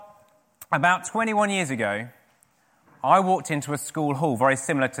About 21 years ago, I walked into a school hall very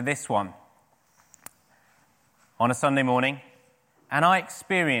similar to this one on a Sunday morning, and I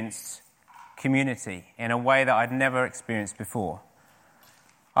experienced community in a way that I'd never experienced before.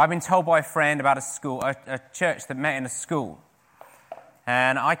 I'd been told by a friend about a church that met in a school,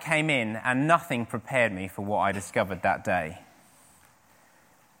 and I came in and nothing prepared me for what I discovered that day.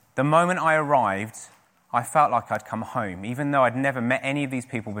 The moment I arrived, I felt like I'd come home, even though I'd never met any of these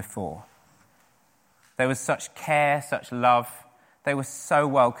people before. There was such care, such love. They were so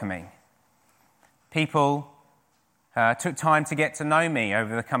welcoming. People took time to get to know me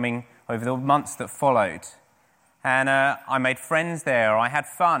over the months that followed. And I made friends there. I had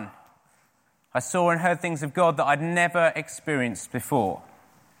fun. I saw and heard things of God that I'd never experienced before.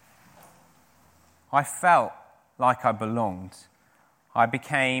 I felt like I belonged. I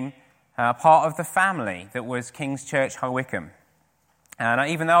became part of the family that was King's Church, High Wycombe. And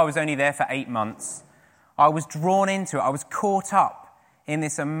even though I was only there for 8 months, I was drawn into it. I was caught up in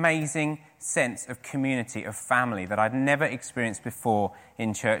this amazing sense of community, of family that I'd never experienced before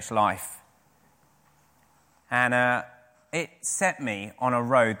in church life. And it set me on a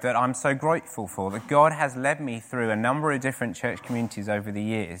road that I'm so grateful for, that God has led me through a number of different church communities over the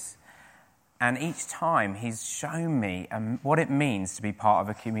years. And each time he's shown me what it means to be part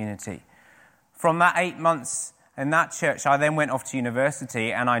of a community. From that 8 months in that church, I then went off to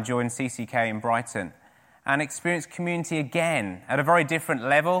university and I joined CCK in Brighton and experienced community again at a very different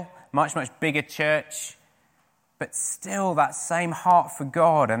level, much, much bigger church, but still that same heart for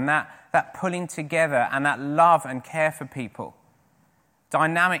God and that pulling together and that love and care for people.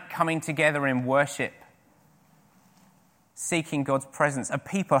 Dynamic coming together in worship, seeking God's presence, a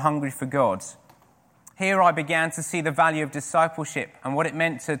people hungry for God. Here I began to see the value of discipleship and what it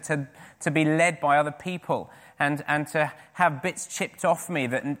meant to be led by other people and to have bits chipped off me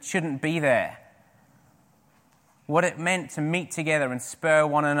that shouldn't be there. What it meant to meet together and spur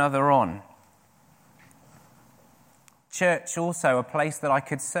one another on. Church also a place that I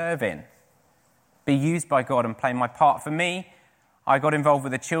could serve in, be used by God and play my part. For me, I got involved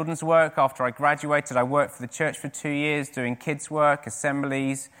with the children's work. After I graduated, I worked for the church for 2 years, doing kids' work,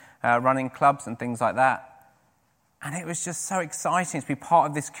 assemblies, running clubs and things like that. And it was just so exciting to be part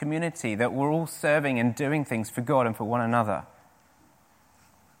of this community that we're all serving and doing things for God and for one another.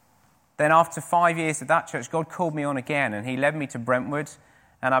 Then after 5 years at that church, God called me on again and he led me to Brentwood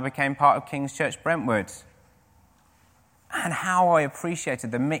and I became part of King's Church Brentwood. And how I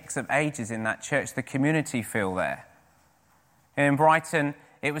appreciated the mix of ages in that church, the community feel there. In Brighton,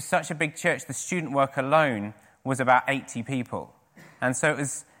 it was such a big church, the student work alone was about 80 people. And so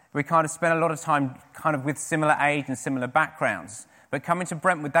we kind of spent a lot of time kind of with similar age and similar backgrounds. But coming to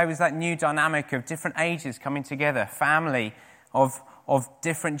Brentwood, there was that new dynamic of different ages coming together, family of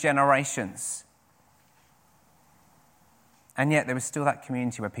different generations. And yet there was still that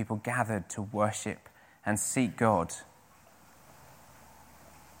community where people gathered to worship and seek God.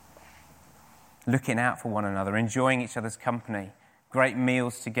 Looking out for one another, enjoying each other's company, great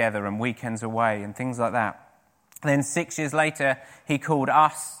meals together and weekends away and things like that. Then 6 years later, he called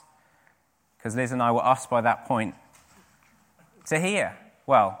us, because Liz and I were us by that point, to here.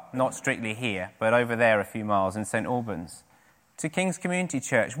 Well, not strictly here, but over there a few miles in St Albans, to King's Community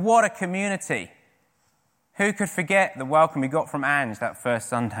Church. What a community! Who could forget the welcome we got from Ange that first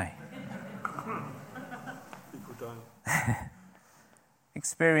Sunday? People don't.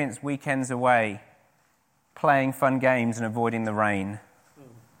 Experience weekends away, playing fun games and avoiding the rain.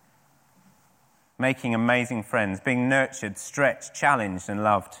 Making amazing friends, being nurtured, stretched, challenged and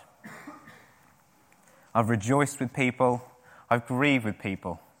loved. I've rejoiced with people, I've grieved with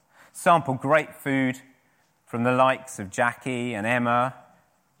people. Sampled great food from the likes of Jackie and Emma,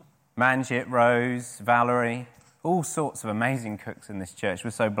 Manjit, Rose, Valerie, all sorts of amazing cooks in this church.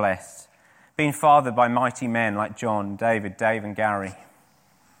 We're so blessed. Being fathered by mighty men like John, David, Dave and Gary.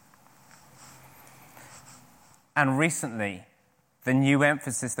 And recently, the new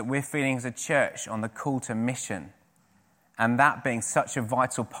emphasis that we're feeling as a church on the call to mission, and that being such a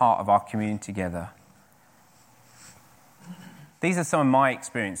vital part of our community together. These are some of my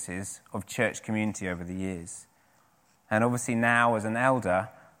experiences of church community over the years. And obviously now, as an elder,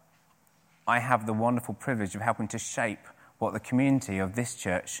 I have the wonderful privilege of helping to shape what the community of this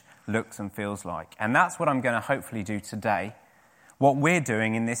church looks and feels like. And that's what I'm going to hopefully do today, what we're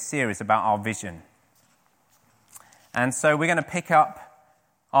doing in this series about our vision. And so we're going to pick up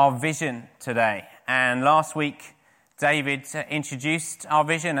our vision today. And last week, David introduced our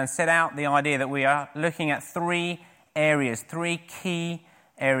vision and set out the idea that we are looking at three key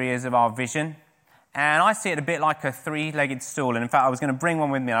areas of our vision. And I see it a bit like a three-legged stool. And in fact, I was going to bring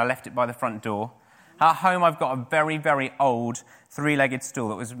one with me and I left it by the front door. At home, I've got a very, very old three-legged stool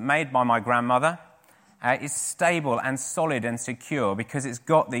that was made by my grandmother. It's stable and solid and secure because it's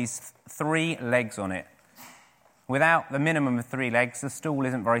got these 3 legs on it. Without the minimum of 3 legs, the stool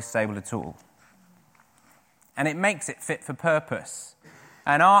isn't very stable at all. And it makes it fit for purpose.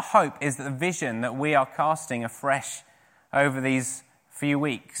 And our hope is that the vision that we are casting afresh over these few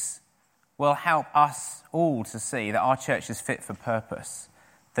weeks will help us all to see that our church is fit for purpose,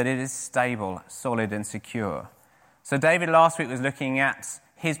 that it is stable, solid and secure. So David last week was looking at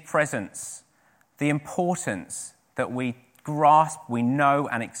his presence, the importance that we grasp, we know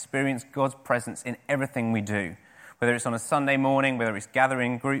and experience God's presence in everything we do, whether it's on a Sunday morning, whether it's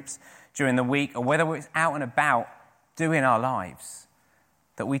gathering groups during the week, or whether it's out and about doing our lives,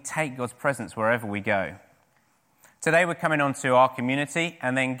 that we take God's presence wherever we go. Today we're coming on to our community,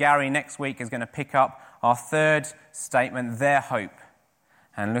 and then Gary next week is going to pick up our third statement, their hope,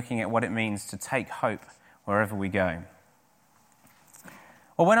 and looking at what it means to take hope wherever we go.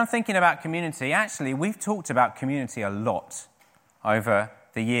 Well, when I'm thinking about community, actually, we've talked about community a lot over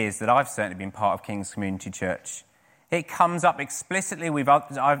the years that I've certainly been part of King's Community Church. It comes up explicitly. We've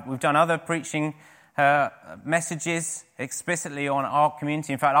done other preaching messages explicitly on our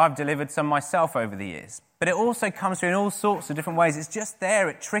community. In fact, I've delivered some myself over the years. But it also comes through in all sorts of different ways. It's just there.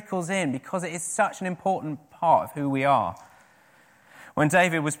 It trickles in because it is such an important part of who we are. When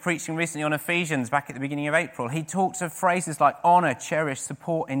David was preaching recently on Ephesians back at the beginning of April, he talked of phrases like honour, cherish,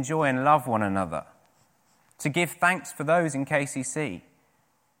 support, enjoy and love one another. To give thanks for those in KCC.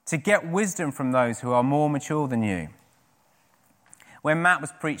 To get wisdom from those who are more mature than you. When Matt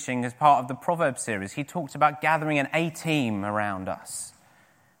was preaching as part of the Proverbs series, he talked about gathering an A-team around us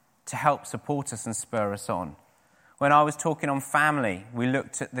to help support us and spur us on. When I was talking on family, we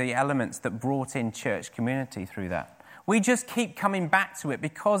looked at the elements that brought in church community through that. We just keep coming back to it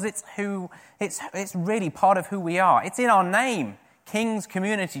because it's really part of who we are. It's in our name, King's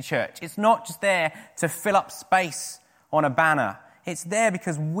Community Church. It's not just there to fill up space on a banner. It's there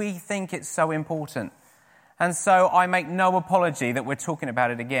because we think it's so important. And so I make no apology that we're talking about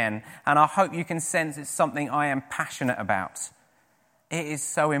it again, and I hope you can sense it's something I am passionate about. It is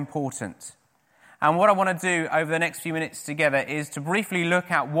so important. And what I want to do over the next few minutes together is to briefly look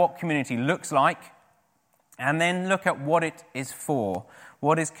at what community looks like, and then look at what it is for.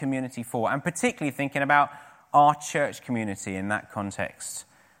 What is community for? And particularly thinking about our church community in that context.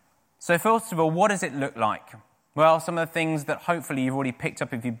 So first of all, what does it look like? Well, some of the things that hopefully you've already picked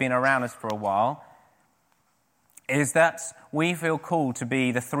up if you've been around us for a while is that we feel called to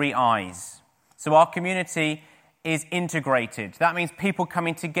be the 3 I's. So our community is integrated. That means people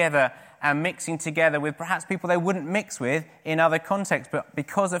coming together and mixing together with perhaps people they wouldn't mix with in other contexts. But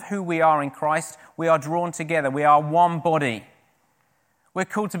because of who we are in Christ, we are drawn together. We are one body. We're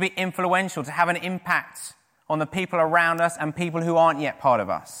called to be influential, to have an impact on the people around us and people who aren't yet part of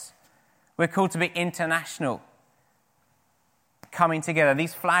us. We're called to be international, coming together.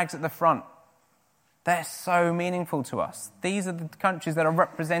 These flags at the front, they're so meaningful to us. These are the countries that are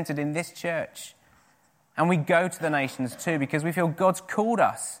represented in this church. And we go to the nations too because we feel God's called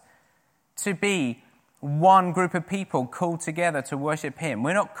us to be one group of people called together to worship him.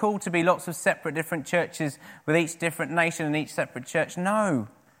 We're not called to be lots of separate different churches with each different nation and each separate church. No.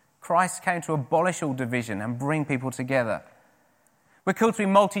 Christ came to abolish all division and bring people together. We're called to be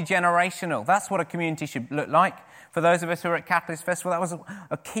multi-generational. That's what a community should look like. For those of us who are at Catalyst Festival, that was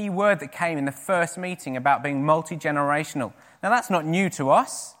a key word that came in the first meeting about being multi-generational. Now, that's not new to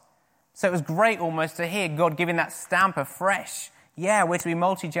us. So it was great almost to hear God giving that stamp afresh. Yeah, we're to be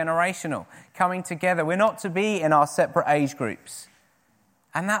multi-generational, coming together. We're not to be in our separate age groups.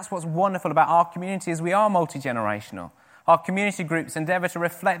 And that's what's wonderful about our community is we are multi-generational. Our community groups endeavour to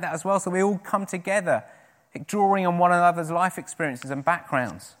reflect that as well, so we all come together, drawing on one another's life experiences and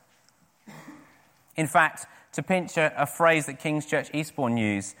backgrounds. In fact, to pinch a phrase that King's Church Eastbourne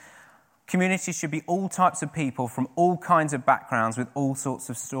use, community should be all types of people from all kinds of backgrounds with all sorts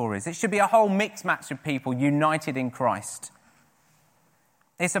of stories. It should be a whole mixed match of people united in Christ.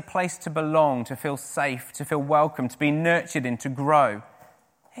 It's a place to belong, to feel safe, to feel welcome, to be nurtured in, to grow.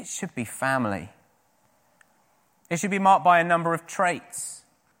 It should be family. It should be marked by a number of traits.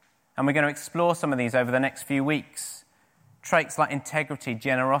 And we're going to explore some of these over the next few weeks. Traits like integrity,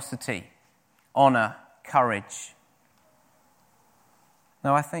 generosity, honour, courage.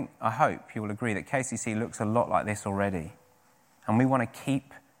 Now, I hope you will agree that KCC looks a lot like this already. And we want to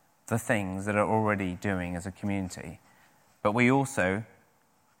keep the things that are already doing as a community. But we also,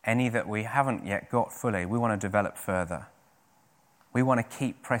 any that we haven't yet got fully, we want to develop further. We want to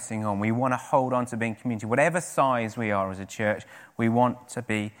keep pressing on. We want to hold on to being community. Whatever size we are as a church, we want to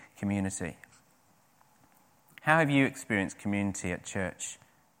be community. How have you experienced community at church?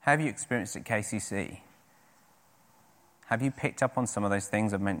 How have you experienced it at KCC? Have you picked up on some of those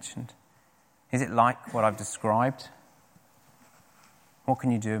things I've mentioned? Is it like what I've described? What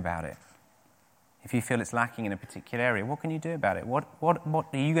can you do about it? If you feel it's lacking in a particular area, what can you do about it? What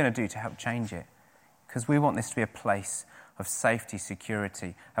are you going to do to help change it? Because we want this to be a place of safety,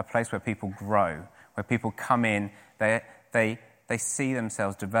 security, a place where people grow, where people come in, they see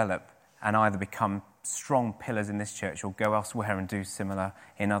themselves develop and either become strong pillars in this church or go elsewhere and do similar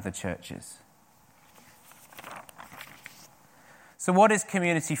in other churches. So what is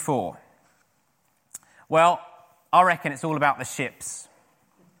community for? Well, I reckon it's all about the ships.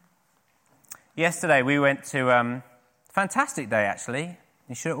 Yesterday we went to fantastic day actually.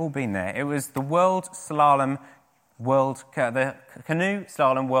 You should have all been there. It was the the Canoe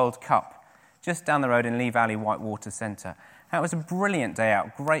Slalom World Cup, just down the road in Lee Valley Whitewater Centre. And it was a brilliant day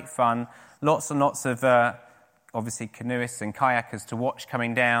out, great fun, lots and lots of obviously canoeists and kayakers to watch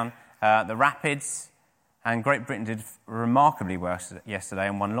coming down the rapids. And Great Britain did remarkably well yesterday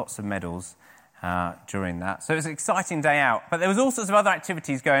and won lots of medals during that. So it was an exciting day out. But there was all sorts of other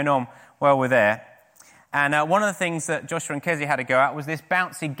activities going on while we're there. And one of the things that Joshua and Kezia had to go at was this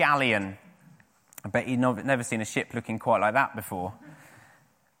bouncy galleon. I bet you've never seen a ship looking quite like that before.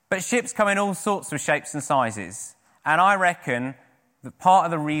 But ships come in all sorts of shapes and sizes. And I reckon that part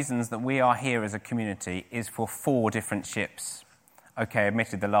of the reasons that we are here as a community is for 4 different ships. Okay,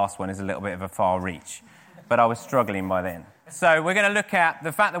 admitted the last one is a little bit of a far reach, but I was struggling by then. So we're going to look at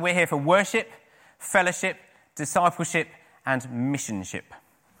the fact that we're here for worship, fellowship, discipleship, and missionship.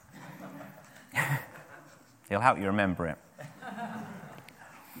 It'll help you remember it.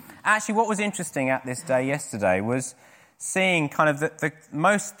 Actually, what was interesting at this day yesterday was seeing kind of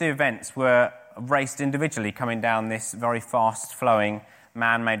most of the events were raced individually coming down this very fast-flowing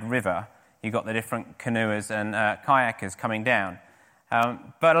man-made river. You've got the different canoers and kayakers coming down.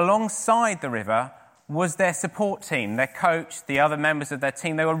 But alongside the river was their support team, their coach, the other members of their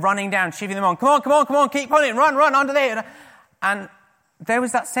team. They were running down, cheering them on. Come on, keep on it, run, under there. And there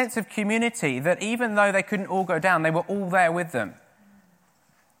was that sense of community that even though they couldn't all go down, they were all there with them.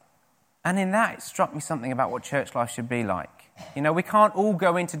 And in that, it struck me something about what church life should be like. You know, we can't all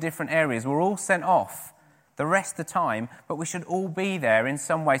go into different areas. We're all sent off the rest of the time, but we should all be there in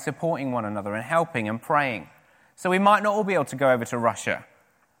some way supporting one another and helping and praying. So we might not all be able to go over to Russia,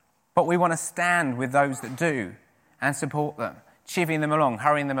 but we want to stand with those that do and support them, chivvying them along,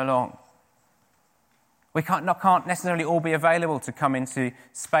 hurrying them along. We can't necessarily all be available to come into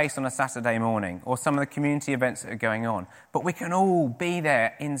space on a Saturday morning or some of the community events that are going on, but we can all be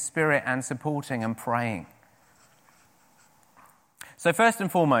there in spirit and supporting and praying. So first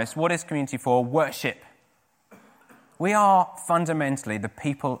and foremost, what is community for? Worship. We are fundamentally the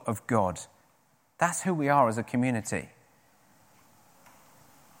people of God. That's who we are as a community.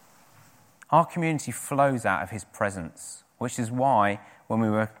 Our community flows out of his presence, which is why when we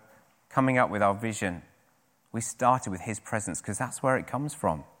were coming up with our vision, we started with his presence, because that's where it comes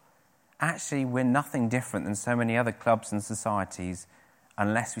from. Actually, we're nothing different than so many other clubs and societies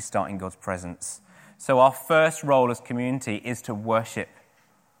unless we start in God's presence. So our first role as community is to worship.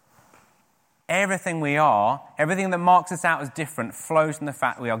 Everything we are, everything that marks us out as different, flows from the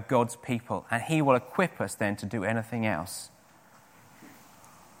fact that we are God's people, and he will equip us then to do anything else.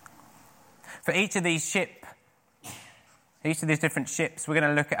 For each of these different ships, we're going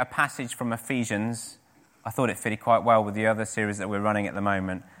to look at a passage from Ephesians. I thought it fitted quite well with the other series that we're running at the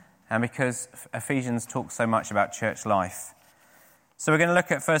moment, and because Ephesians talks so much about church life. So we're going to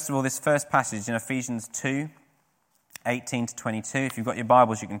look at, first of all, this first passage in Ephesians 2, 18 to 22. If you've got your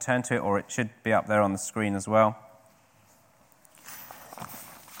Bibles, you can turn to it, or it should be up there on the screen as well.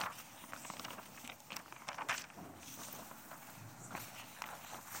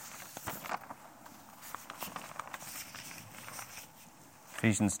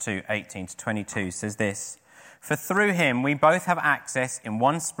 Ephesians 2, 18 to 22 says this: "For through him we both have access in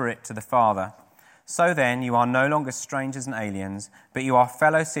one spirit to the Father. So then you are no longer strangers and aliens, but you are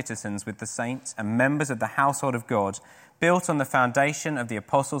fellow citizens with the saints and members of the household of God, built on the foundation of the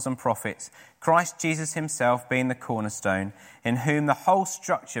apostles and prophets, Christ Jesus himself being the cornerstone, in whom the whole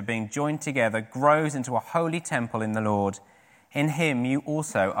structure being joined together grows into a holy temple in the Lord. In him you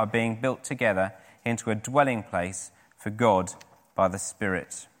also are being built together into a dwelling place for God by the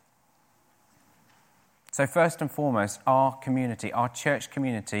Spirit." So first and foremost, our community, our church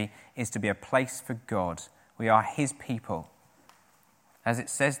community, is to be a place for God. We are his people. As it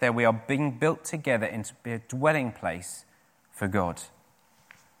says there, we are being built together into a dwelling place for God.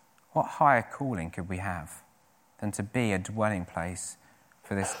 What higher calling could we have than to be a dwelling place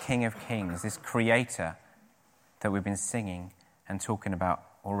for this King of Kings, this Creator that we've been singing and talking about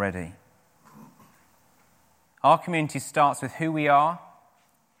already? Our community starts with who we are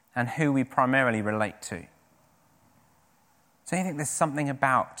and who we primarily relate to. So I think there's something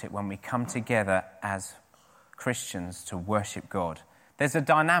about it when we come together as Christians to worship God. There's a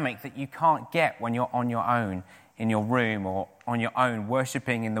dynamic that you can't get when you're on your own in your room or on your own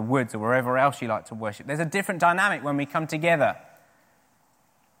worshipping in the woods or wherever else you like to worship. There's a different dynamic when we come together.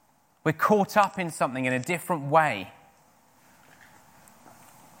 We're caught up in something in a different way.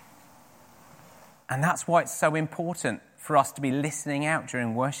 And that's why it's so important for us to be listening out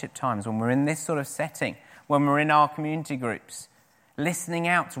during worship times when we're in this sort of setting, when we're in our community groups, listening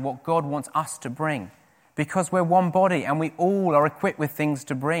out to what God wants us to bring. Because we're one body and we all are equipped with things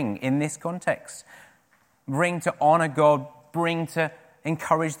to bring in this context. Bring to honour God, bring to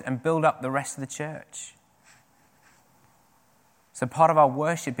encourage and build up the rest of the church. So part of our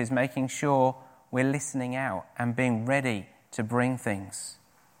worship is making sure we're listening out and being ready to bring things.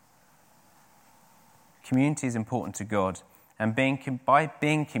 Community is important to God, and by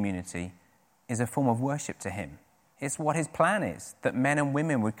being community is a form of worship to Him. It's what His plan is, that men and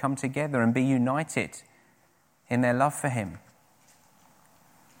women would come together and be united in their love for Him.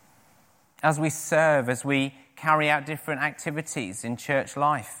 As we serve, as we carry out different activities in church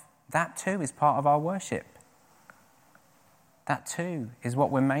life, that too is part of our worship. That too is what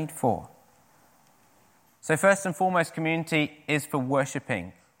we're made for. So first and foremost, community is for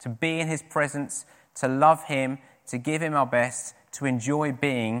worshipping, to be in His presence, to love Him, to give Him our best, to enjoy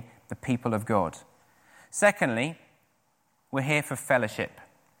being the people of God. Secondly, we're here for fellowship.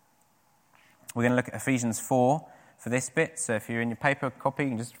 We're going to look at Ephesians 4 for this bit. So if you're in your paper copy, you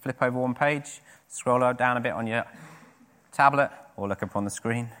can just flip over one page, scroll down a bit on your tablet, or look up on the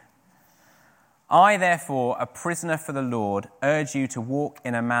screen. I, therefore, a prisoner for the Lord, urge you to walk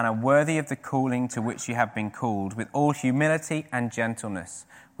in a manner worthy of the calling to which you have been called, with all humility and gentleness,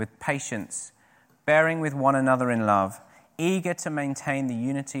 with patience, bearing with one another in love, eager to maintain the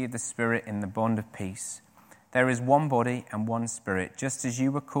unity of the Spirit in the bond of peace. There is one body and one Spirit, just as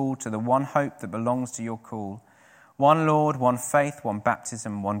you were called to the one hope that belongs to your call. One Lord, one faith, one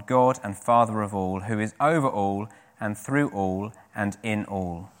baptism, one God and Father of all, who is over all and through all and in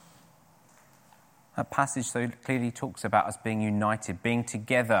all. That passage so clearly talks about us being united, being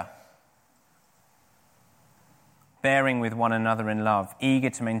together, bearing with one another in love, eager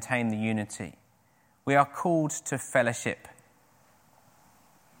to maintain the unity. We are called to fellowship.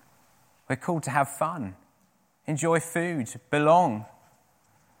 We're called to have fun, enjoy food, belong.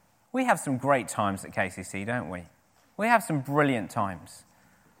 We have some great times at KCC, don't we? We have some brilliant times.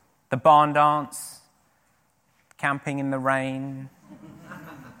 The barn dance, camping in the rain,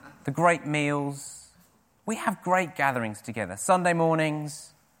 the great meals. We have great gatherings together. Sunday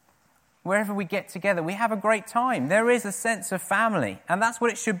mornings, wherever we get together, we have a great time. There is a sense of family, and that's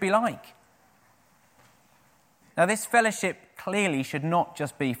what it should be like. Now, this fellowship clearly should not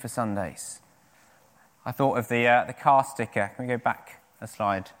just be for Sundays. I thought of the car sticker. Can we go back a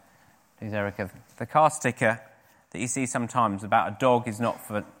slide, please, Erica? The car sticker that you see sometimes about a dog is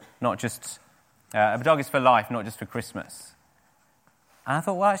a dog is for life, not just for Christmas. And I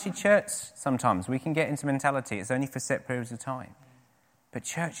thought, well, actually, church, sometimes we can get into mentality it's only for set periods of time. But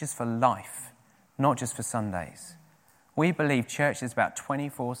church is for life, not just for Sundays. We believe church is about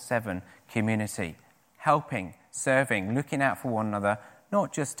 24/7 community, helping, serving, looking out for one another,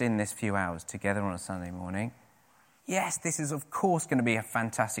 not just in this few hours together on a Sunday morning. Yes, this is of course going to be a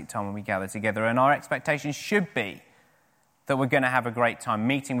fantastic time when we gather together, and our expectation should be that we're going to have a great time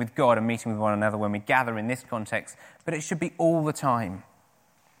meeting with God and meeting with one another when we gather in this context, but it should be all the time.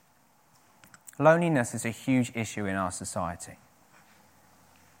 Loneliness is a huge issue in our society,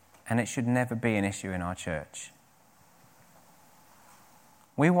 and it should never be an issue in our church.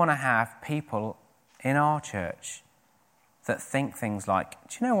 We want to have people in our church that think things like,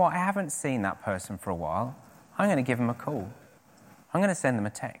 do you know what, I haven't seen that person for a while. I'm going to give them a call. I'm going to send them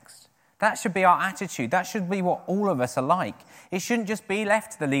a text. That should be our attitude. That should be what all of us are like. It shouldn't just be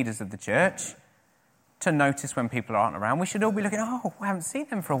left to the leaders of the church to notice when people aren't around. We should all be looking, oh, I haven't seen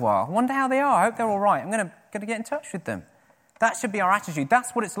them for a while. I wonder how they are. I hope they're all right. I'm going to get in touch with them. That should be our attitude.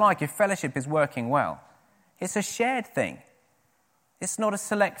 That's what it's like if fellowship is working well. It's a shared thing. It's not a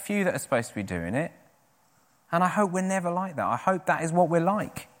select few that are supposed to be doing it. And I hope we're never like that. I hope that is what we're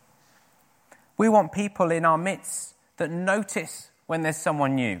like. We want people in our midst that notice when there's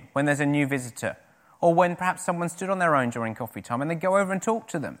someone new, when there's a new visitor, or when perhaps someone stood on their own during coffee time and they go over and talk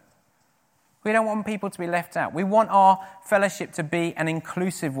to them. We don't want people to be left out. We want our fellowship to be an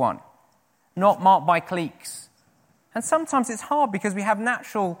inclusive one, not marked by cliques. And sometimes it's hard because we have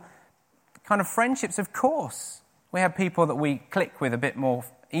natural kind of friendships, of course. We have people that we click with a bit more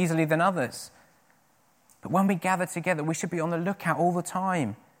easily than others. But when we gather together, we should be on the lookout all the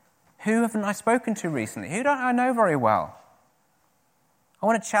time. Who haven't I spoken to recently? Who don't I know very well? I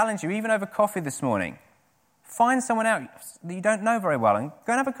want to challenge you, even over coffee this morning. Find someone out that you don't know very well and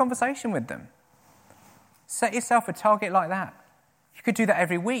go and have a conversation with them. Set yourself a target like that. You could do that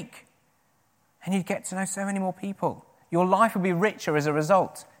every week, and you'd get to know so many more people. Your life would be richer as a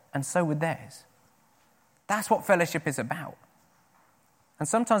result, and so would theirs. That's what fellowship is about. And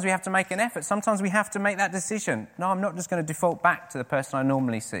sometimes we have to make an effort. Sometimes we have to make that decision. No, I'm not just going to default back to the person I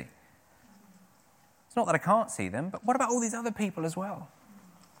normally see. It's not that I can't see them, but what about all these other people as well?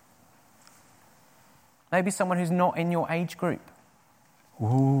 Maybe someone who's not in your age group.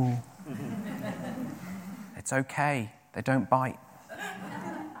 Ooh. It's okay. They don't bite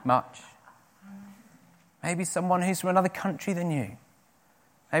much. Maybe someone who's from another country than you.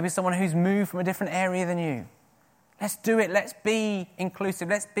 Maybe someone who's moved from a different area than you. Let's do it. Let's be inclusive.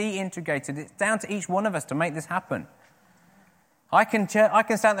 Let's be integrated. It's down to each one of us to make this happen. I can stand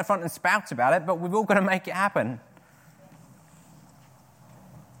at the front and spout about it, but we've all got to make it happen.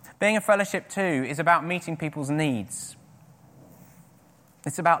 Being a fellowship too is about meeting people's needs.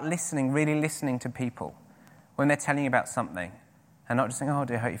 It's about listening, really listening to people when they're telling you about something and not just saying, oh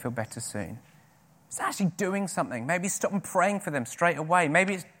dear, I hope you feel better soon. It's actually doing something. Maybe stop and praying for them straight away.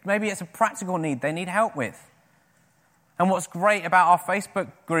 Maybe it's a practical need they need help with. And what's great about our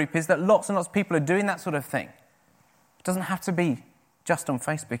Facebook group is that lots and lots of people are doing that sort of thing. It doesn't have to be just on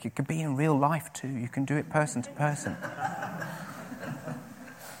Facebook. It could be in real life too. You can do it person to person.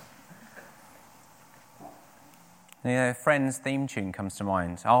 The Friends theme tune comes to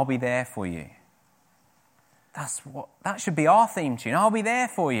mind. I'll be there for you. That should be our theme tune. I'll be there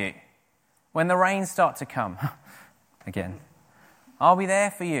for you when the rains start to come. Again. I'll be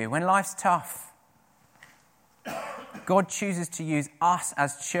there for you when life's tough. God chooses to use us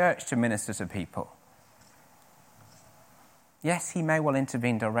as church to minister to people. Yes, he may well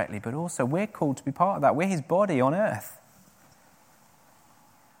intervene directly, but also we're called to be part of that. We're his body on earth.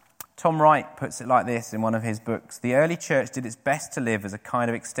 Tom Wright puts it like this in one of his books. The early church did its best to live as a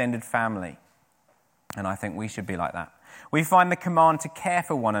kind of extended family. And I think we should be like that. We find the command to care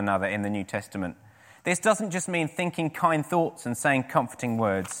for one another in the New Testament. This doesn't just mean thinking kind thoughts and saying comforting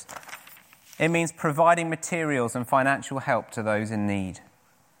words. It means providing materials and financial help to those in need.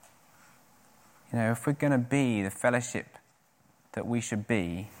 You know, if we're going to be the fellowship that we should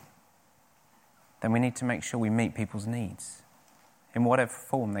be, then we need to make sure we meet people's needs in whatever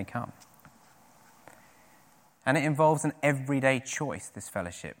form they come. And it involves an everyday choice, this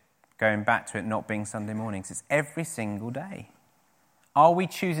fellowship. Going back to it not being Sunday mornings, it's every single day. Are we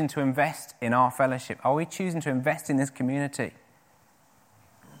choosing to invest in our fellowship? Are we choosing to invest in this community?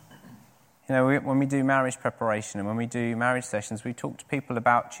 You know, when we do marriage preparation and when we do marriage sessions, we talk to people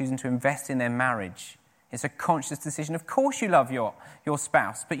about choosing to invest in their marriage. It's a conscious decision. Of course you love your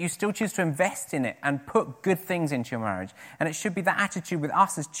spouse, but you still choose to invest in it and put good things into your marriage. And it should be that attitude with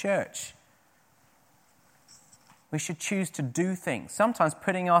us as church. We should choose to do things, sometimes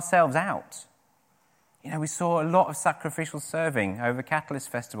putting ourselves out. You know, we saw a lot of sacrificial serving over Catalyst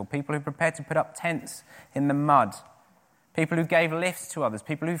Festival, people who prepared to put up tents in the mud, people who gave lifts to others,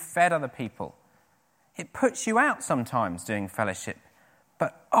 people who fed other people. It puts you out sometimes doing fellowship,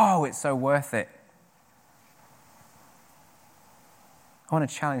 but oh, it's so worth it. I want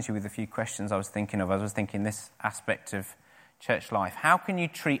to challenge you with a few questions I was thinking of. I was thinking this aspect of church life. How can you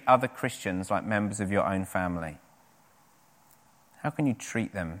treat other Christians like members of your own family? How can you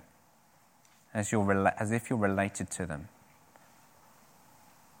treat them as if you're related to them?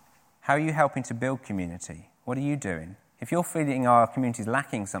 How are you helping to build community? What are you doing? If you're feeling our community is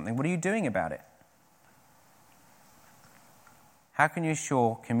lacking something, what are you doing about it? How can you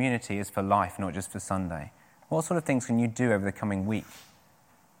ensure community is for life, not just for Sunday? What sort of things can you do over the coming week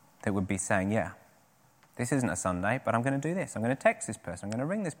that would be saying, yeah, this isn't a Sunday, but I'm going to do this. I'm going to text this person. I'm going to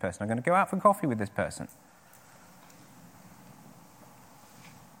ring this person. I'm going to go out for coffee with this person.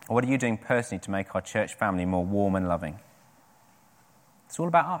 What are you doing personally to make our church family more warm and loving? It's all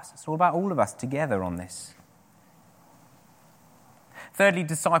about us. It's all about all of us together on this. Thirdly,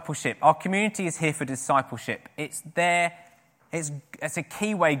 discipleship. Our community is here for discipleship. It's a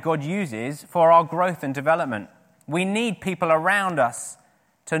key way God uses for our growth and development. We need people around us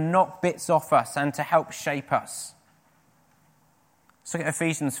to knock bits off us and to help shape us. Let's look at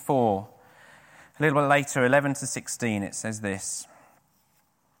Ephesians 4. A little bit later, 11 to 16, it says this.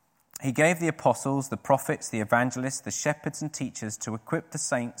 He gave the apostles, the prophets, the evangelists, the shepherds and teachers to equip the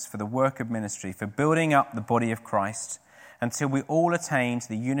saints for the work of ministry, for building up the body of Christ, until we all attain to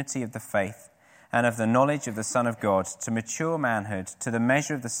the unity of the faith and of the knowledge of the Son of God, to mature manhood, to the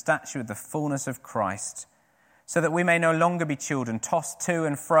measure of the stature of the fullness of Christ, so that we may no longer be children, tossed to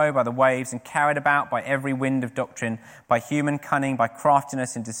and fro by the waves and carried about by every wind of doctrine, by human cunning, by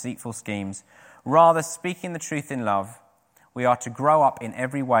craftiness and deceitful schemes. Rather, speaking the truth in love, we are to grow up in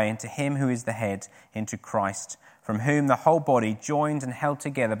every way into him who is the head, into Christ, from whom the whole body, joined and held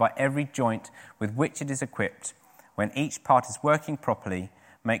together by every joint with which it is equipped, when each part is working properly,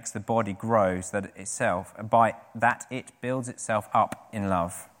 makes the body grow so that itself, by that it builds itself up in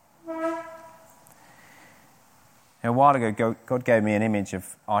love. A while ago, God gave me an image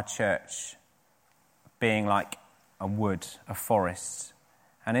of our church being like a wood, a forest.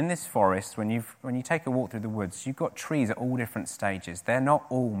 And in this forest, when you take a walk through the woods, you've got trees at all different stages. They're not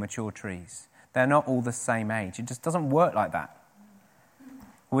all mature trees. They're not all the same age. It just doesn't work like that.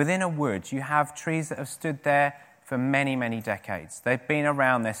 Within a wood, you have trees that have stood there for many, many decades. They've been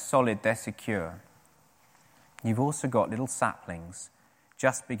around, they're solid, they're secure. You've also got little saplings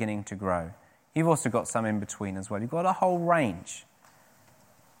just beginning to grow. You've also got some in between as well. You've got a whole range.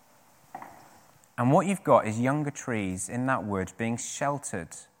 And what you've got is younger trees in that wood being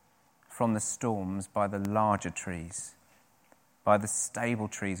sheltered from the storms by the larger trees, by the stable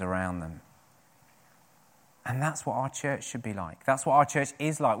trees around them. And that's what our church should be like. That's what our church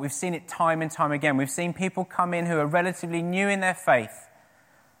is like. We've seen it time and time again. We've seen people come in who are relatively new in their faith,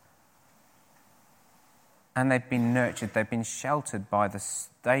 and they've been nurtured, they've been sheltered by the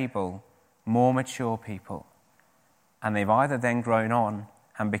stable, more mature people. And they've either then grown on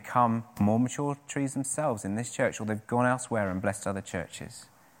and become more mature trees themselves in this church, or they've gone elsewhere and blessed other churches.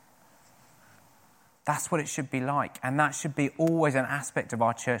 That's what it should be like, and that should be always an aspect of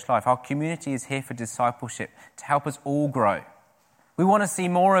our church life. Our community is here for discipleship, to help us all grow. We want to see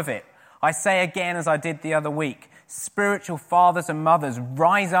more of it. I say again, as I did the other week, spiritual fathers and mothers,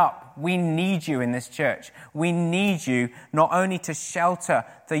 rise up. We need you in this church. We need you not only to shelter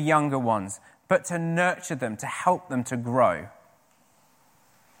the younger ones, but to nurture them, to help them to grow.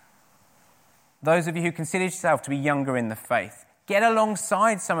 Those of you who consider yourself to be younger in the faith, get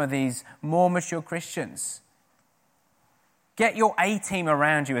alongside some of these more mature Christians. Get your A-team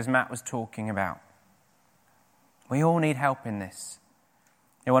around you, as Matt was talking about. We all need help in this.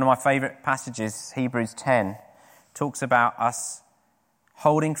 One of my favourite passages, Hebrews 10, talks about us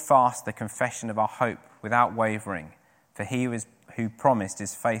holding fast the confession of our hope without wavering, for he who promised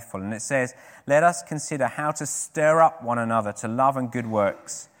is faithful. And it says, let us consider how to stir up one another to love and good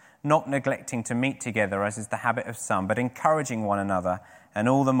works, not neglecting to meet together as is the habit of some, but encouraging one another, and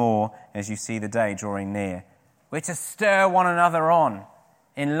all the more as you see the day drawing near. We're to stir one another on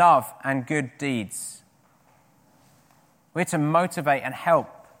in love and good deeds. We're to motivate and help.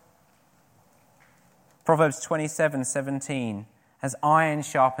 Proverbs 27:17, as iron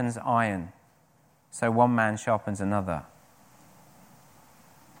sharpens iron, so one man sharpens another.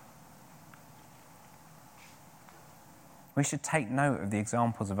 We should take note of the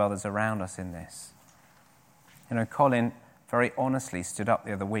examples of others around us in this. Colin very honestly stood up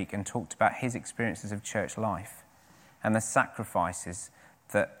the other week and talked about his experiences of church life and the sacrifices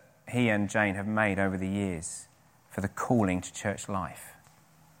that he and Jane have made over the years for the calling to church life.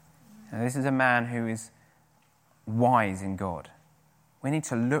 And this is a man who is wise in God. We need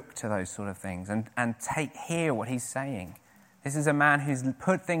to look to those sort of things and hear what he's saying. This is a man who's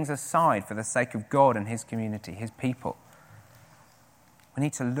put things aside for the sake of God and his community, his people. We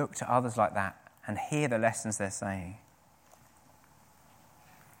need to look to others like that and hear the lessons they're saying.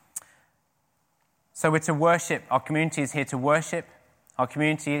 So we're to worship. Our community is here to worship. Our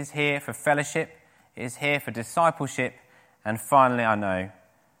community is here for fellowship. It is here for discipleship. And finally,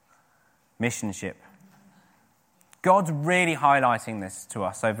 missionship. God's really highlighting this to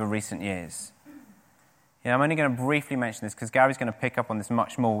us over recent years. I'm only going to briefly mention this because Gary's going to pick up on this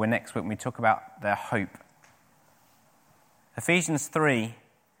much more when next week we talk about their hope. Ephesians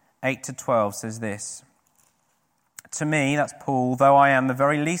 3:8-12 says this, to me, that's Paul, though I am the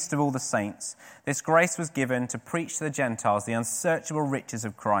very least of all the saints, this grace was given to preach to the Gentiles the unsearchable riches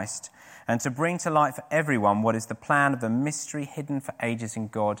of Christ, and to bring to light for everyone what is the plan of the mystery hidden for ages in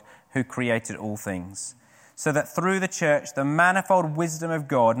God, who created all things, so that through the church the manifold wisdom of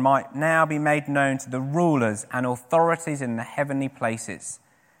God might now be made known to the rulers and authorities in the heavenly places.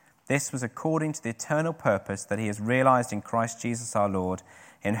 This was according to the eternal purpose that he has realized in Christ Jesus our Lord,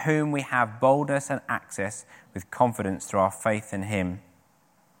 in whom we have boldness and access with confidence through our faith in him.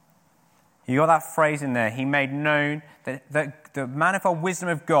 You got that phrase in there. He made known that the manifold wisdom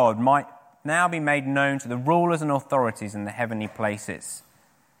of God might now be made known to the rulers and authorities in the heavenly places.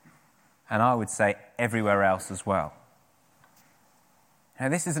 And I would say everywhere else as well. Now,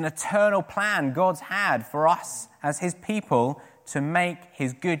 this is an eternal plan God's had for us as his people to make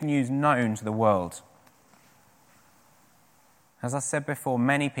his good news known to the world. As I said before,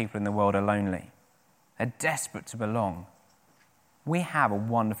 many people in the world are lonely. They're desperate to belong. We have a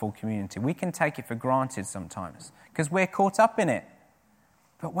wonderful community. We can take it for granted sometimes because we're caught up in it.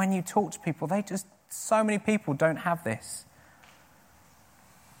 But when you talk to people, so many people don't have this.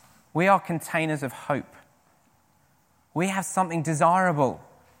 We are containers of hope. We have something desirable.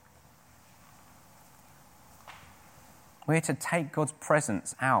 We're to take God's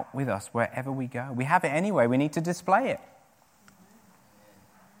presence out with us wherever we go. We have it anyway. We need to display it.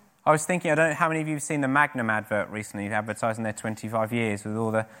 I was thinking, I don't know how many of you have seen the Magnum advert recently, advertising their 25 years with all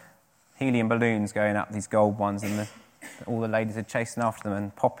the helium balloons going up, these gold ones, and all the ladies are chasing after them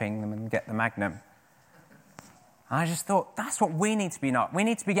and popping them and get the Magnum. And I just thought, that's what we need to be like. We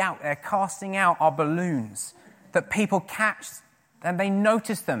need to be out there casting out our balloons that people catch and they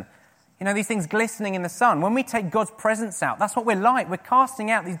notice them. You know, these things glistening in the sun. When we take God's presence out, that's what we're like. We're casting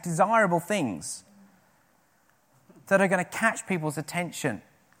out these desirable things that are going to catch people's attention.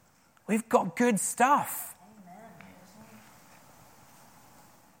 We've got good stuff. Amen.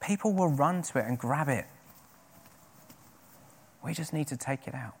 People will run to it and grab it. We just need to take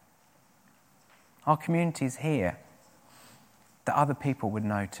it out. Our community is here that other people would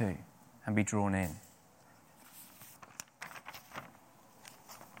know too and be drawn in.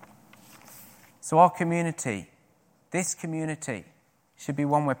 So our community, this community, should be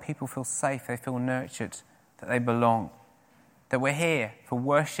one where people feel safe, they feel nurtured, that they belong, that we're here for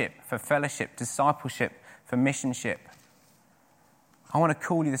worship, for fellowship, discipleship, for missionship. I want to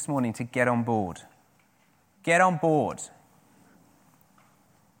call you this morning to get on board. Get on board.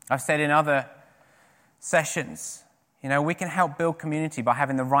 I've said in other sessions, we can help build community by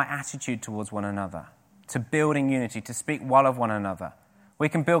having the right attitude towards one another, to building unity, to speak well of one another. We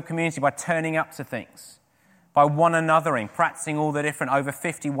can build community by turning up to things, by one anothering, practicing all the different over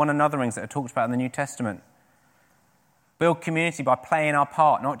 50 one anotherings that are talked about in the New Testament. Build community by playing our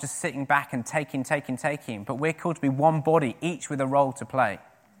part, not just sitting back and taking, but we're called to be one body, each with a role to play.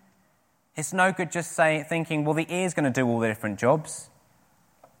 It's no good just thinking, well, the ear's going to do all the different jobs.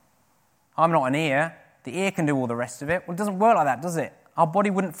 I'm not an ear. The ear can do all the rest of it. Well, it doesn't work like that, does it? Our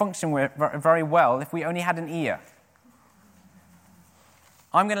body wouldn't function very well if we only had an ear.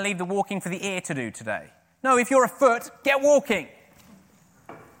 I'm going to leave the walking for the ear to do today. No, if you're a foot, get walking.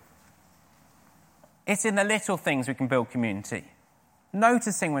 It's in the little things we can build community.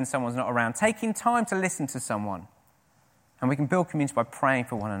 Noticing when someone's not around, taking time to listen to someone. And we can build community by praying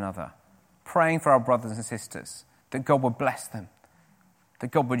for one another, praying for our brothers and sisters, that God would bless them,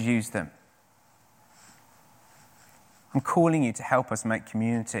 that God would use them. I'm calling you to help us make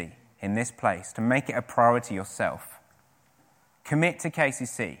community in this place, to make it a priority yourself. Commit to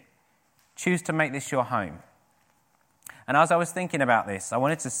KCC. Choose to make this your home. And as I was thinking about this, I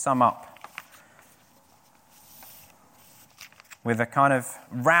wanted to sum up with a kind of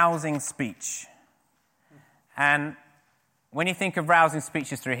rousing speech. And when you think of rousing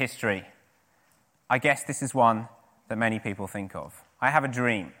speeches through history, I guess this is one that many people think of. I have a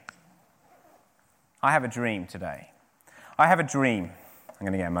dream. I have a dream today. I have a dream. I'm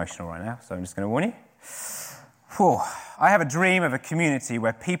going to get emotional right now, so I'm just going to warn you. I have a dream of a community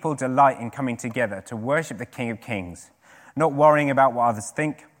where people delight in coming together to worship the King of Kings, not worrying about what others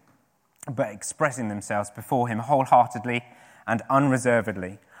think, but expressing themselves before him wholeheartedly and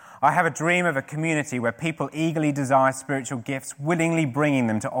unreservedly. I have a dream of a community where people eagerly desire spiritual gifts, willingly bringing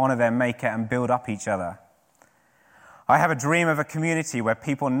them to honour their Maker and build up each other. I have a dream of a community where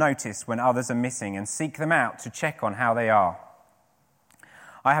people notice when others are missing and seek them out to check on how they are.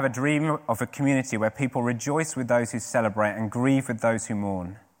 I have a dream of a community where people rejoice with those who celebrate and grieve with those who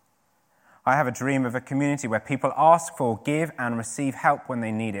mourn. I have a dream of a community where people ask for, give, and receive help when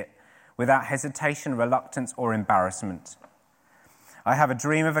they need it, without hesitation, reluctance, or embarrassment. I have a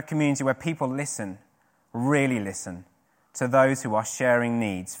dream of a community where people listen, really listen, to those who are sharing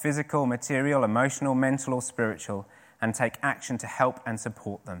needs, physical, material, emotional, mental, or spiritual, and take action to help and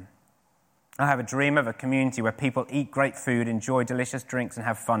support them. I have a dream of a community where people eat great food, enjoy delicious drinks, and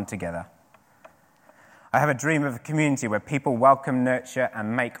have fun together. I have a dream of a community where people welcome, nurture,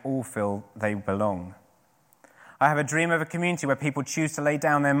 and make all feel they belong. I have a dream of a community where people choose to lay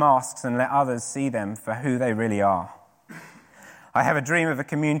down their masks and let others see them for who they really are. I have a dream of a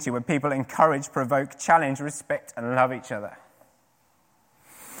community where people encourage, provoke, challenge, respect, and love each other.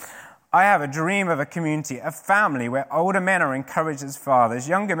 I have a dream of a community, a family where older men are encouraged as fathers,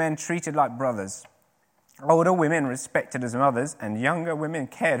 younger men treated like brothers, older women respected as mothers, and younger women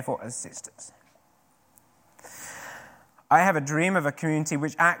cared for as sisters. I have a dream of a community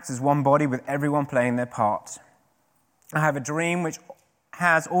which acts as one body with everyone playing their part. I have a dream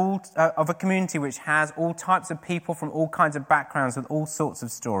of a community which has all types of people from all kinds of backgrounds with all sorts of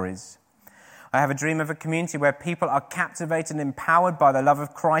stories. I have a dream of a community where people are captivated and empowered by the love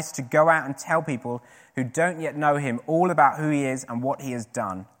of Christ to go out and tell people who don't yet know him all about who he is and what he has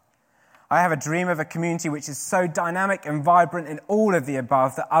done. I have a dream of a community which is so dynamic and vibrant in all of the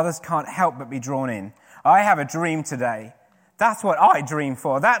above that others can't help but be drawn in. I have a dream today. That's what I dream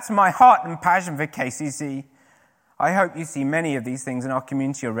for. That's my heart and passion for KCC. I hope you see many of these things in our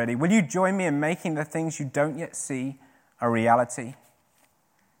community already. Will you join me in making the things you don't yet see a reality?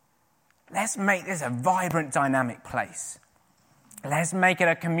 Let's make this a vibrant, dynamic place. Let's make it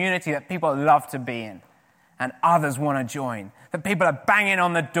a community that people love to be in and others want to join. That people are banging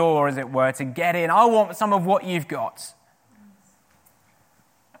on the door, as it were, to get in. I want some of what you've got.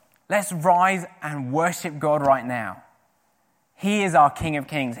 Let's rise and worship God right now. He is our King of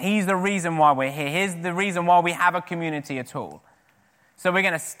Kings. He's the reason why we're here. He's the reason why we have a community at all. So we're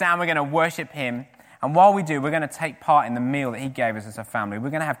going to stand, we're going to worship him. And while we do, we're going to take part in the meal that he gave us as a family. We're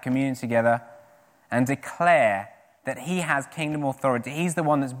going to have communion together and declare that he has kingdom authority. He's the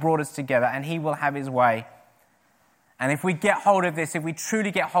one that's brought us together and he will have his way. And if we get hold of this, if we truly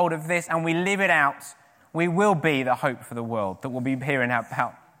get hold of this and we live it out, we will be the hope for the world that we'll be hearing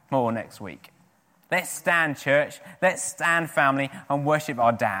about more next week. Let's stand, church. Let's stand, family, and worship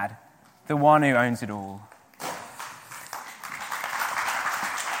our dad, the one who owns it all.